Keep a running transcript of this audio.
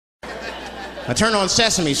I turned on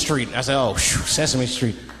Sesame Street. I said, oh, phew, Sesame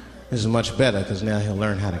Street, this is much better because now he'll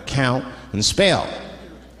learn how to count and spell.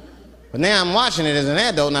 But now I'm watching it as an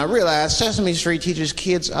adult and I realize Sesame Street teaches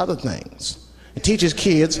kids other things. It teaches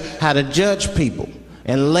kids how to judge people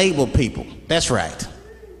and label people. That's right.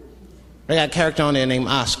 They got a character on there named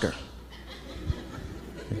Oscar.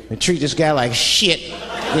 They treat this guy like shit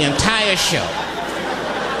the entire show.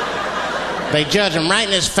 They judge him right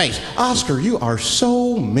in his face. Oscar, you are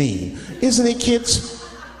so mean. Isn't it, kids?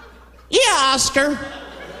 Yeah, Oscar.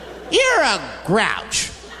 You're a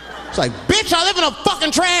grouch. It's like, bitch, I live in a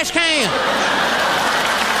fucking trash can.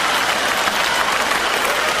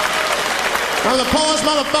 I'm the poorest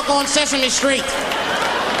motherfucker on Sesame Street.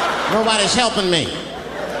 Nobody's helping me.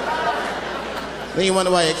 Then you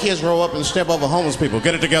wonder why your kids grow up and step over homeless people.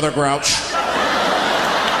 Get it together, grouch.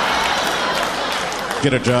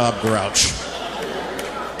 Get a job, grouch.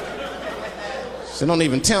 They don't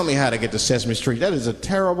even tell me how to get to Sesame Street. That is a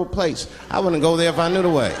terrible place. I wouldn't go there if I knew the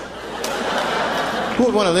way. Who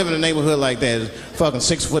would want to live in a neighborhood like that? Fucking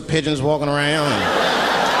 6-foot pigeons walking around and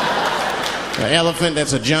an elephant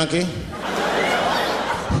that's a junkie.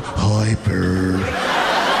 Hi, bird.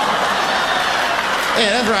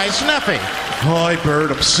 Yeah, that's right, Snuffy. Hi,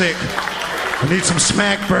 bird, I'm sick. I need some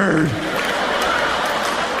smack, bird.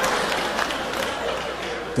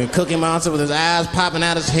 The Cookie Monster with his eyes popping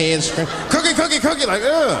out his head, screaming, cookie, cookie, cookie, like,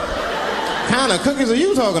 ugh. What kind of cookies are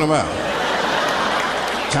you talking about?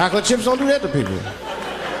 Chocolate chips don't do that to people.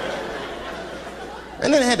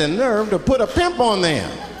 And then they had the nerve to put a pimp on there.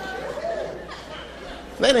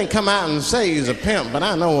 They didn't come out and say he's a pimp, but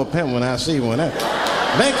I know a pimp when I see one.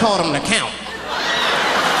 They called him the Count.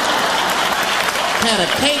 Had a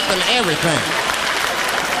cape and everything.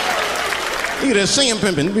 You just see him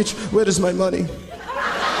pimping, bitch, where is my money?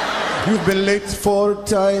 You've been late 4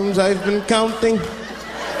 times, I've been counting.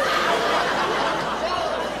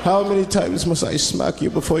 How many times must I smack you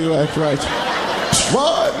before you act right?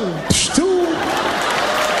 1, 2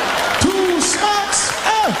 smacks.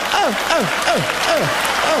 Oh.